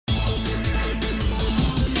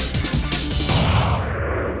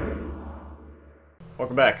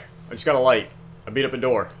Welcome back. I just got a light. I beat up a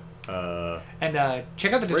door. And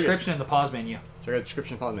check out the description in the pause menu. Check out the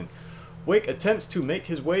description in the pause menu. Wake attempts to make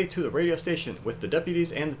his way to the radio station with the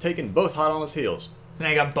deputies and the Taken both hot on his heels. So now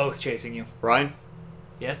you got both chasing you. Ryan?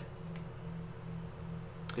 Yes?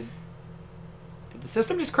 Did the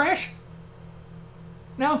system just crash?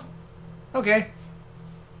 No? Okay.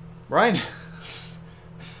 Ryan?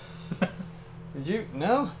 Did you?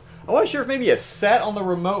 No? I wasn't sure if maybe you sat on the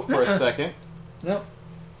remote for a second. Nope.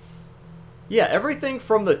 Yeah, everything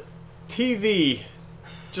from the TV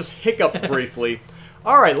just hiccuped briefly.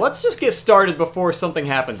 Alright, let's just get started before something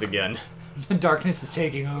happens again. The darkness is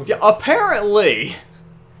taking over. Yeah, apparently,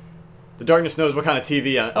 the darkness knows what kind of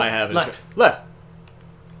TV I have. Left. Left.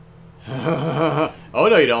 Oh,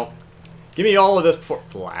 no you don't. Give me all of this before...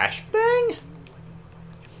 Flashbang?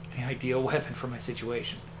 The ideal weapon for my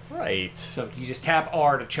situation. Right. So you just tap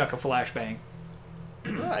R to chuck a flashbang.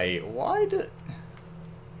 Right. Why did...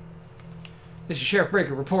 This is Sheriff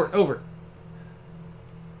Breaker. Report. Over.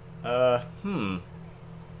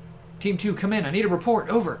 Team 2, come in. I need a report.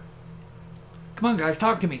 Over. Come on, guys.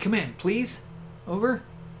 Talk to me. Come in, please. Over.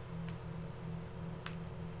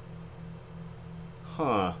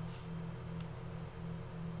 Huh.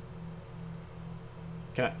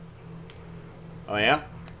 Can I... Oh, yeah?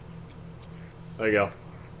 There you go.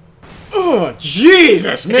 Oh,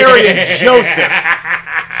 Jesus, Mary and Joseph!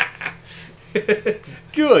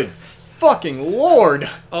 Good fucking Lord!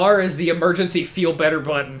 R is the emergency feel better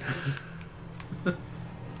button. There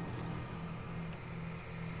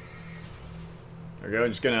we go,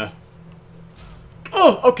 I'm just gonna...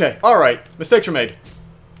 Oh, okay, alright. Mistakes were made.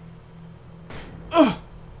 Oh!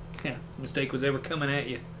 Yeah, mistake was ever coming at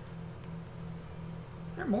you. Is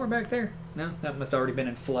there more back there? No, that must have already been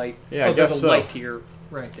in flight. Yeah, I guess there's a so. light to your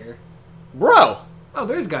right there. Bro! Oh,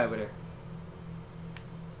 there's a guy over there.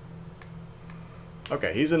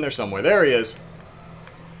 Okay, he's in there somewhere. There he is.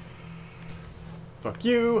 Fuck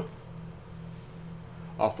you.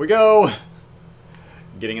 Off we go.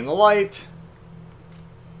 Getting in the light.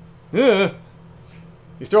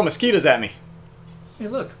 He's throwing mosquitoes at me. Hey,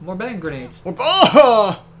 look, more bang grenades.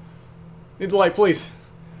 Oh! Need the light, please.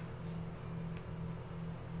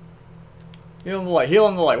 Heal in the light. Heal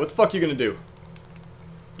in the light. What the fuck are you gonna do?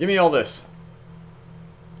 Give me all this.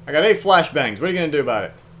 I got 8 flashbangs. What are you gonna do about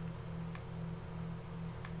it?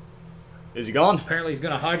 Is he gone? Apparently he's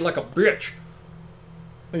gonna hide like a bitch.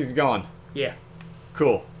 I think he's gone. Yeah.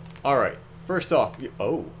 Cool. Alright. First off,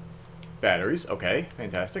 oh. Batteries. Okay.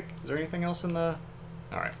 Fantastic. Is there anything else in the...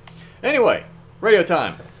 Alright. Anyway. Radio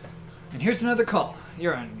time. And here's another call.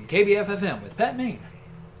 You're on KBF-FM with Pat Maine.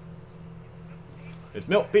 It's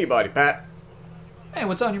Milt Peabody, Pat. Hey,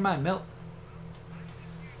 what's on your mind, Milt?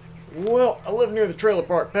 Well, I live near the trailer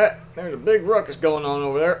park, Pat. There's a big ruckus going on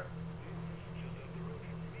over there.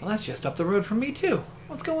 Well, that's just up the road from me, too.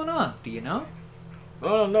 What's going on? Do you know? I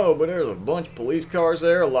don't know, but there's a bunch of police cars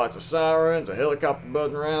there, lots of sirens, a helicopter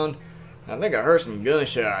buzzing around. I think I heard some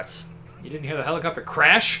gunshots. You didn't hear the helicopter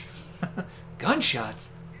crash?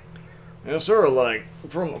 Gunshots? Yes, sir, like,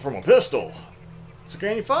 from a pistol. So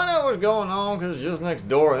can you find out what's going on? Because it's just next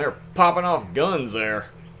door and they're popping off guns there.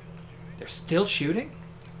 They're still shooting?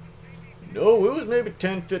 No, it was maybe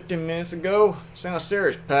 10-15 minutes ago. Sounds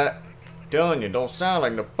serious, Pat. Telling you, don't sound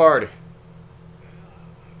like the party.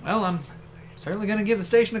 Well, I'm certainly going to give the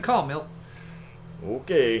station a call, Milt.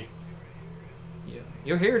 Okay.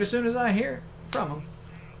 You'll hear it as soon as I hear it from them.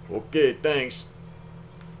 Okay, thanks.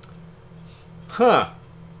 Huh.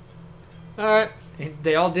 Alright.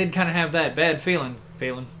 They all did kind of have that bad feeling.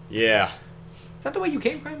 Yeah. Is that the way you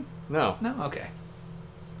came from? No. No? Okay.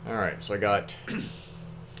 Alright, so I got...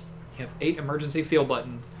 You have 8 emergency feel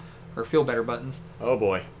buttons. Or feel better buttons. Oh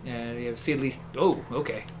boy. Yeah, you have see at least... Oh,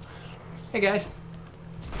 okay. Hey, guys.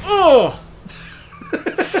 Oh!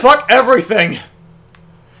 Fuck everything!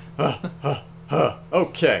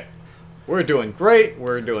 Okay. We're doing great.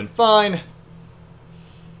 We're doing fine.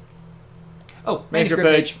 Oh, Manuscript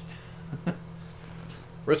page.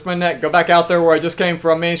 Risk my neck. Go back out there where I just came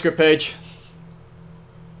from. Manuscript page.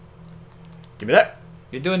 Give me that.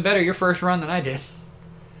 You're doing better your first run than I did.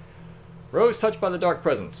 Rose touched by the dark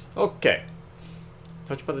presence. Okay.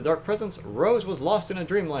 Touched by the dark presence, Rose was lost in a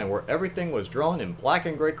dreamland where everything was drawn in black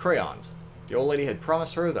and gray crayons. The old lady had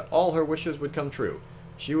promised her that all her wishes would come true.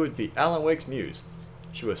 She would be Alan Wake's muse.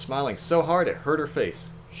 She was smiling so hard it hurt her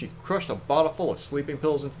face. She crushed a bottle full of sleeping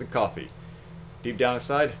pills into the coffee. Deep down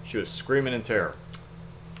inside, she was screaming in terror.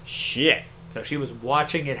 Shit. So she was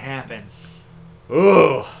watching it happen.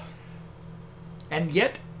 Ugh. And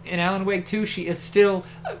yet, in Alan Wake 2, she is still...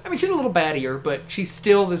 I mean, she's a little battier, but she's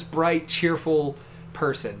still this bright, cheerful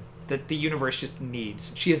person that the universe just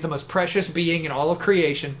needs. She is the most precious being in all of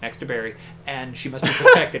creation, next to Barry, and she must be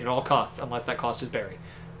protected at all costs, unless that cost is Barry.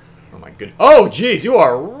 Oh my goodness. Oh, jeez, you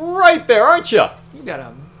are right there, aren't you? You got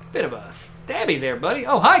a bit of a stabby there, buddy.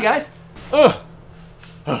 Oh, hi, guys.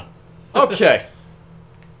 Okay.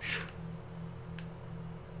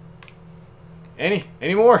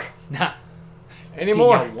 Any more? Nah. Any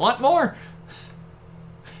more? Do you want more?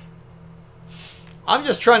 I'm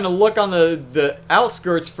just trying to look on the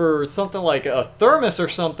outskirts for something like a thermos or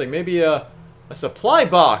something. Maybe a supply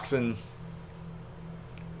box and...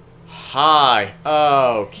 Hi.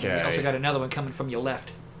 Okay. We also got another one coming from your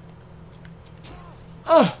left.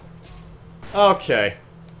 Okay.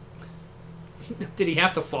 Did he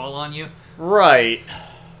have to fall on you? Right.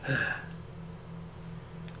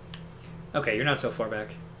 Okay, you're not so far back.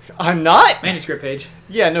 I'm not? Manuscript page.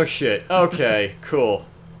 Yeah, no shit. Okay, cool.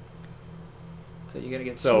 So you're gonna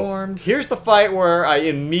get So, swarmed. here's the fight where I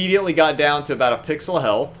immediately got down to about a pixel of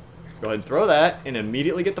health. Let's go ahead and throw that and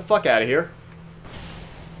immediately get the fuck out of here.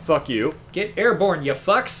 Fuck you. Get airborne, you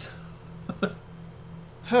fucks.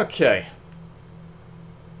 Okay.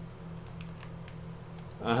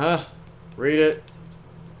 Uh-huh. Read it.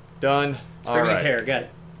 Done. All Screaming right. terror, got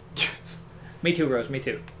it. Me too, Rose, me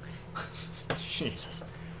too. Jesus.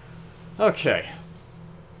 Okay.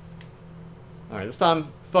 Alright, this time,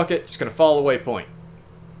 fuck it. Just gonna follow the waypoint.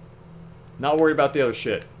 Not worried about the other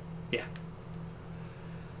shit. Yeah.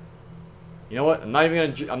 You know what? I'm not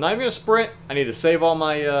even gonna sprint. I need to save all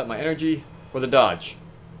my my energy for the dodge.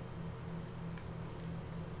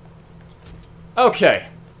 Okay.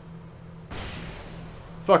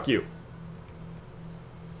 Fuck you.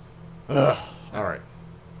 Ugh. Alright.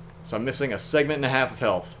 So I'm missing a segment and a half of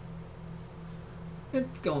health.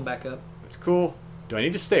 It's going back up. That's cool. Do I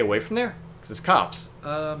need to stay away from there? Because it's cops.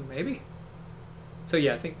 Maybe. So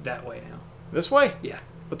yeah, I think that way now. This way? Yeah.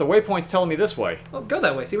 But the waypoint's telling me this way. Well, go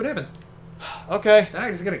that way, see what happens. Okay. They're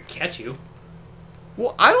not just gonna catch you.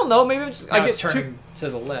 Well, I don't know. Maybe Now I it's get turning to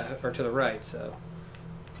the left, or to the right, so...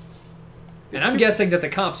 And I'm guessing that the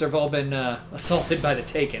cops have all been assaulted by the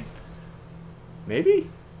Taken. Maybe?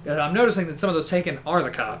 I'm noticing that some of those Taken are the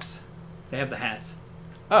cops. They have the hats.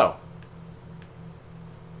 Oh.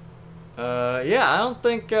 Yeah, I don't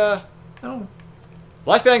think, I don't...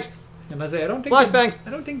 Flashbangs! I must say, I don't think... Flashbangs! I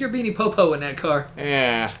don't think there'd be any popo in that car.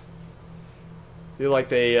 Yeah. Feel like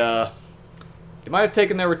they might have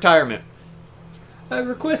taken their retirement. I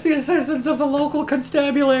request the assistance of the local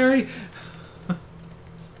constabulary.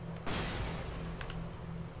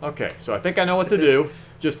 Okay, so I think I know what to do.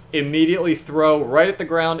 Just immediately throw right at the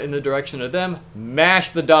ground in the direction of them, mash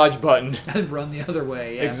the dodge button. And run the other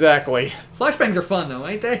way, yeah. Exactly. Flashbangs are fun, though,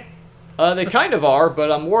 ain't they? They kind of are,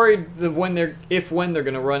 but I'm worried that when they're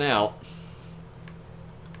gonna run out.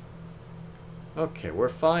 Okay, we're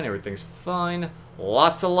fine. Everything's fine.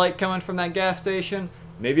 Lots of light coming from that gas station.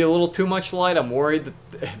 Maybe a little too much light. I'm worried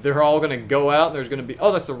that they're all gonna go out and there's gonna be...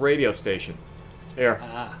 Oh, that's the radio station. Here.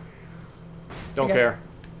 Ah. Don't Okay. care.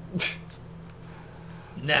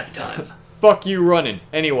 Nap time. Fuck you running.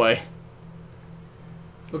 Anyway.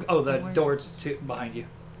 Look, oh, the door's behind you.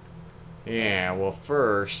 Yeah, well,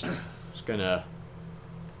 first, just gonna...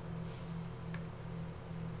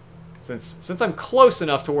 Since I'm close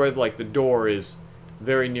enough to where, like, the door is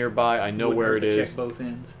very nearby, I know where it is. Check both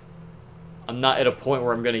ends. I'm not at a point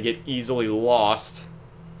where I'm gonna get easily lost.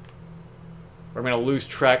 Or I'm gonna lose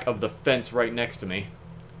track of the fence right next to me.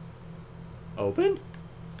 Open?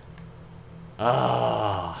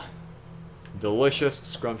 Ah. Delicious,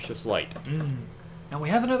 scrumptious light. Now we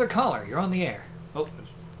have another caller. You're on the air. Oh,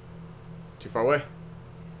 Too far away?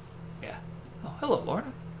 yeah. Oh, hello,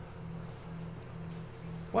 Lorna.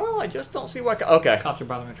 Well, I just don't see what... Okay. Cops are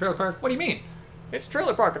bothering a trailer park. What do you mean? It's a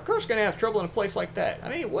trailer park. Of course you're going to have trouble in a place like that. I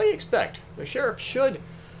mean, what do you expect? The sheriff should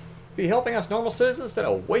be helping us normal citizens instead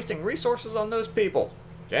of wasting resources on those people.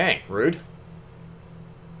 Dang, rude.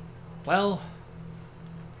 Well...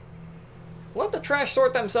 Let the trash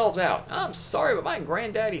sort themselves out. I'm sorry, but my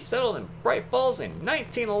granddaddy settled in Bright Falls in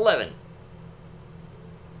 1911.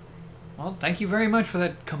 Well, thank you very much for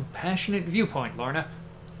that compassionate viewpoint, Lorna.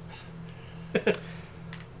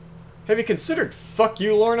 Have you considered fuck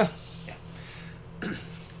you, Lorna? Yeah.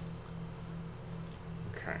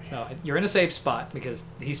 Okay. So, you're in a safe spot because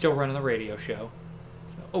he's still running the radio show.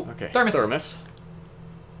 So, oh, Okay, thermos.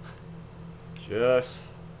 Just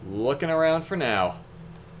looking around for now.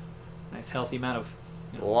 Nice healthy amount of...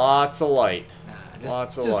 You know, Lots of light.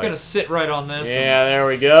 just light. gonna sit right on this. Yeah, there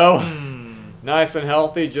we go. Nice and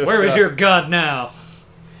healthy. Just Where is your god now?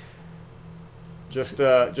 Just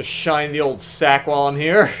shine the old sack while I'm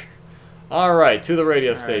here. All right, to the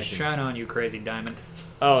radio All right, station. shine on, you crazy diamond.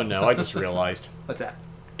 Oh no, I just realized. What's that?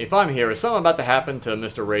 If I'm here, is something about to happen to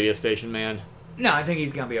Mr. Radio Station Man? No, I think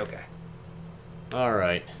he's gonna be okay.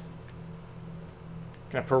 Alright.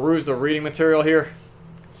 Can I peruse the reading material here?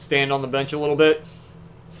 Stand on the bench a little bit?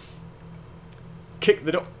 Kick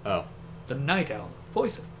the door. Oh. The Night Owl,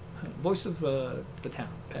 voice of the town,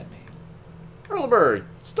 Padme. Earl Bird,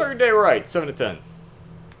 start your day right, 7 to 10.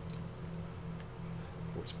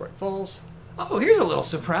 Voice Bright Falls. Oh, here's a little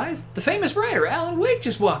surprise. The famous writer Alan Wake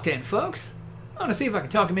just walked in, folks. I want to see if I can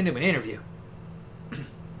talk him into an interview.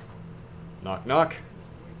 Knock, knock.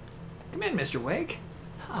 Come in, Mr. Wake.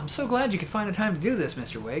 I'm so glad you could find the time to do this,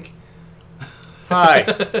 Mr. Wake. Hi.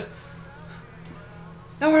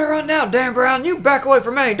 Nowhere to run now, Dan Brown. You back away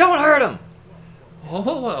from me. Don't hurt him. Whoa,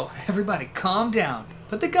 whoa, whoa. Everybody calm down.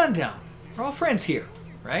 Put the gun down. We're all friends here,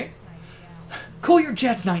 right? Cool your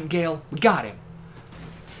jets, Nightingale. We got him.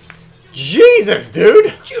 Jesus,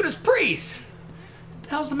 dude. Judas Priest. What the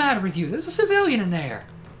hell's the matter with you? There's a civilian in there.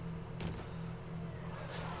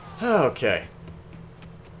 Okay.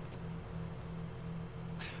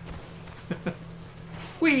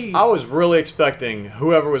 I was really expecting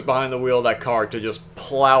whoever was behind the wheel of that car to just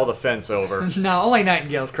plow the fence over. No, only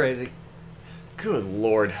Nightingale's crazy. Good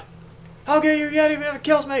lord. I'll get you yet even if it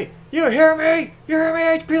kills me. You hear me? You hear me,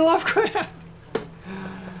 H.P. Lovecraft?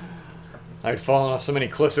 I'd fallen off so many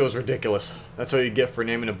cliffs it was ridiculous. That's what you get for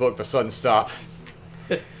naming a book The Sudden Stop.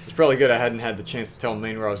 It's probably good I hadn't had the chance to tell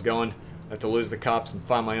Maine where I was going. I had to lose the cops and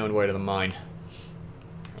find my own way to the mine.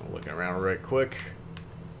 I'm looking around right quick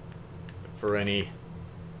for any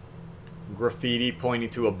graffiti pointing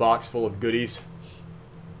to a box full of goodies.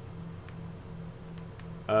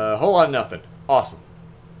 Whole lot of nothing. Awesome.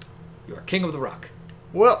 You are king of the rock.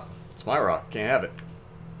 Well, it's my rock. Can't have it.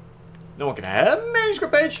 No one can have a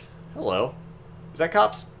manuscript page. Hello. Is that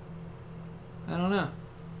cops? I don't know.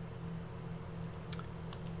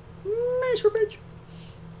 Manuscript page.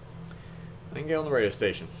 I can get on the radio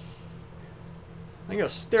station. I go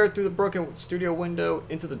stared through the broken studio window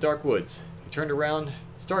into the dark woods. He turned around,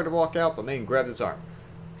 started to walk out, but Maine grabbed his arm.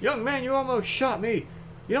 Young man, you almost shot me.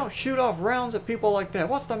 You don't shoot off rounds at people like that.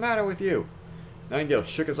 What's the matter with you? Nightingale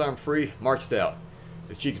shook his arm free, marched out.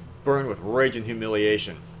 His cheeks burned with rage and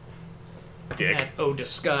humiliation. Dick. That ode to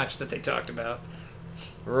Scotch that they talked about.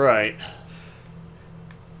 Right.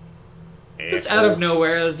 Just out of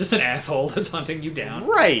nowhere, there's just an asshole that's hunting you down.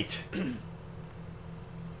 Right.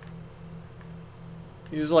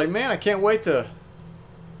 He was like, man, I can't wait to...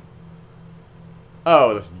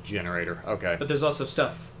 Oh, this generator. Okay. But there's also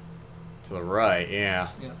stuff To the right, yeah.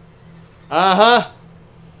 Yeah. Uh-huh.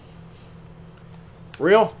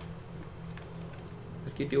 Real?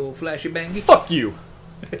 Let's keep the old flashy bangy. Fuck you.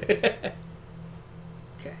 Okay.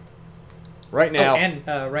 Right now. Oh,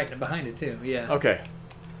 and right behind it too. Yeah. Okay.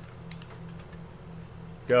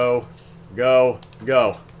 Go. Go.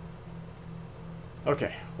 Go.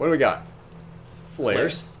 Okay. What do we got?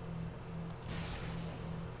 Flares.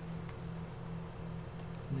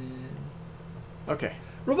 Okay.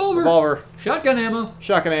 Revolver. Revolver. Shotgun ammo.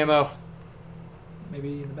 Shotgun ammo.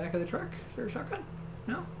 Maybe in the back of the truck. Is there a shotgun?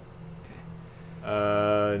 No.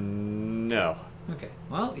 No. Okay.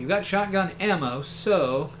 Well, you got shotgun ammo,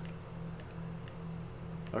 so.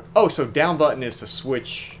 Okay. Oh, so down button is to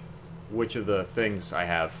switch which of the things I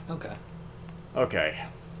have. Okay. Okay.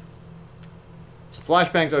 So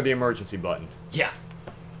flashbangs are the emergency button. Yeah.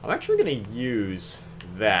 I'm actually going to use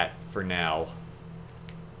that for now.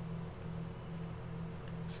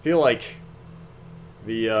 I feel like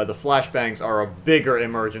the flashbangs are a bigger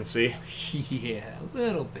emergency. Yeah, a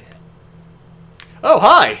little bit. Oh,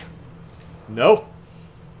 hi! No.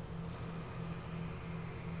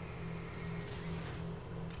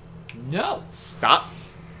 No. Stop.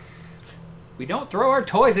 We don't throw our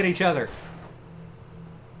toys at each other.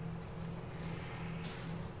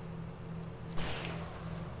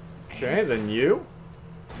 Okay, then you.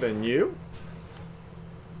 Then you.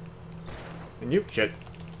 And you. Shit.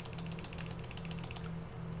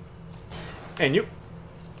 And you.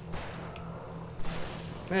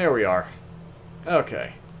 There we are.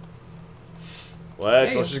 Okay.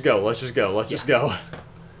 Let's just go. Let's just go. Let's just go.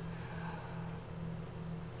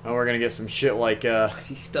 Oh, we're gonna get some shit like I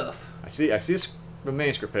see stuff. I see a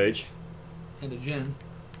manuscript page. And a gin.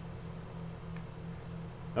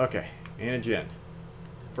 Okay, and a gin.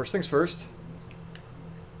 First things first.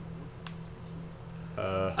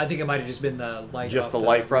 I think it might have just been the light. Just off the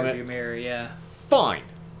light from rearview it? mirror, yeah. Fine.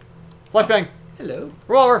 Flashbang. Hello.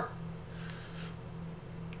 Revolver.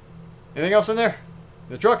 Anything else in there?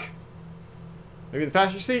 In the truck? Maybe in the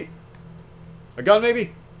passenger seat? A gun,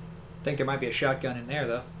 maybe? Think there might be a shotgun in there,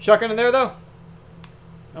 though. Shotgun in there, though?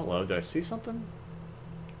 Hello, did I see something?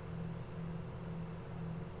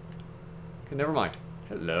 Okay, never mind.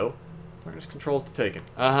 Hello. Darkness controls the taken.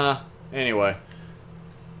 Uh-huh. Anyway.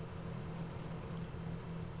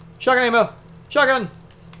 Shotgun ammo! Shotgun!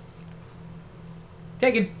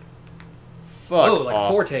 Taken. Fuck Oh, like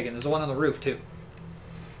off. 4 taken. There's one on the roof, too.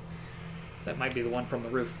 That might be the one from the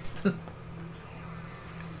roof.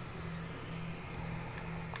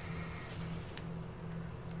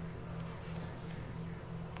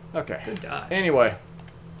 Okay. Good dodge. Anyway.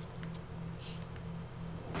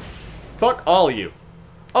 Fuck all of you.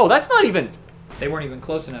 Oh, that's not even... They weren't even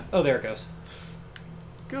close enough. Oh, there it goes.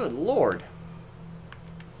 Good lord.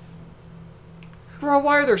 Bro,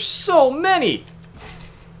 why are there so many?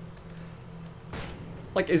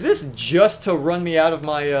 Like, is this just to run me out of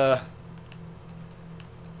my, I'm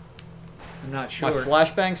not sure. my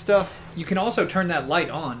flashbang stuff? You can also turn that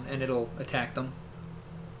light on, and it'll attack them.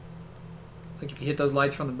 Like, if you hit those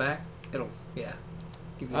lights from the back, it'll, yeah.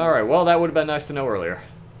 Alright, well, that would have been nice to know earlier.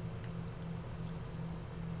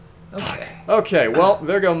 Okay. Okay, well,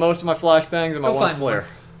 there go most of my flashbangs and my Go one find flare. one.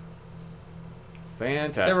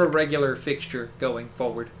 Fantastic. They're a regular fixture going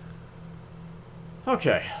forward.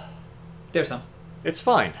 Okay. There's some. It's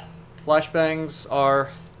fine. Flashbangs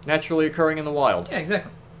are naturally occurring in the wild. Yeah,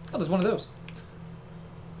 exactly. Oh, there's one of those.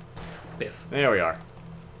 Biff. There we are.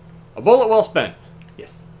 A bullet well spent.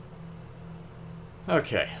 Yes.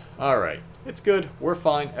 Okay. Alright. It's good. We're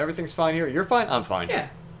fine. Everything's fine here. You're fine? I'm fine. Yeah.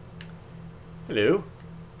 Hello.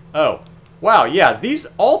 Oh. Wow, yeah,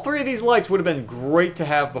 all 3 of these lights would have been great to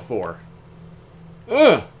have before.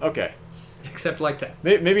 Ugh. Okay. Except like that.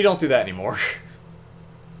 Maybe don't do that anymore.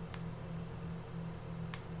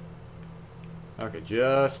 Okay,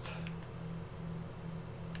 just...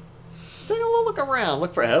 take a little look around.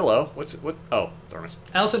 Look for... Hello. What? Oh, thermos.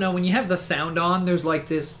 I also know when you have the sound on, there's like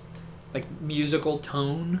this like musical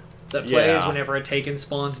tone that plays Yeah. whenever a taken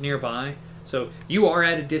spawns nearby. So you are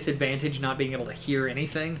at a disadvantage not being able to hear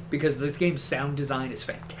anything because this game's sound design is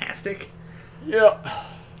fantastic. Yeah.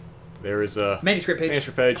 There is a... Manuscript page.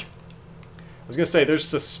 Manuscript page. I was going to say, there's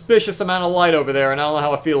a suspicious amount of light over there, and I don't know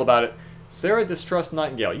how I feel about it. Sarah distrusts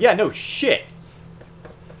Nightingale. Yeah, no shit.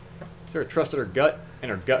 Sarah trusted her gut, and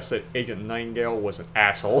her gut said Agent Nightingale was an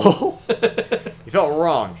asshole. He felt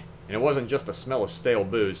wrong, and it wasn't just the smell of stale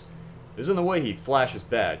booze. It was in the way he flashed his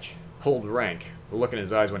badge, pulled rank, the look in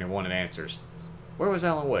his eyes when he wanted answers. Where was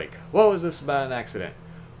Alan Wake? What was this about an accident?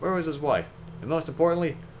 Where was his wife? And most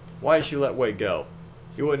importantly, why did she let Wake go?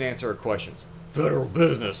 He wouldn't answer her questions. Federal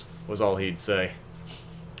business, was all he'd say.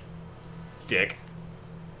 Dick.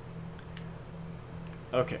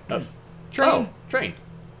 Okay. Train. Oh, train.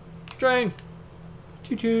 Train.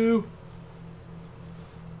 Choo-choo.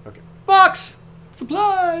 Okay. Box!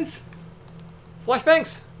 Supplies!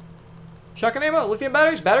 Flashbangs. Shotgun ammo, lithium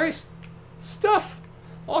batteries. Stuff.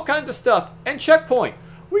 All kinds of stuff. And checkpoint.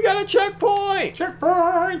 We got a checkpoint!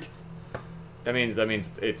 Checkpoint! That means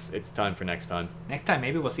it's time for next time. Next time,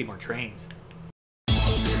 maybe we'll see more trains.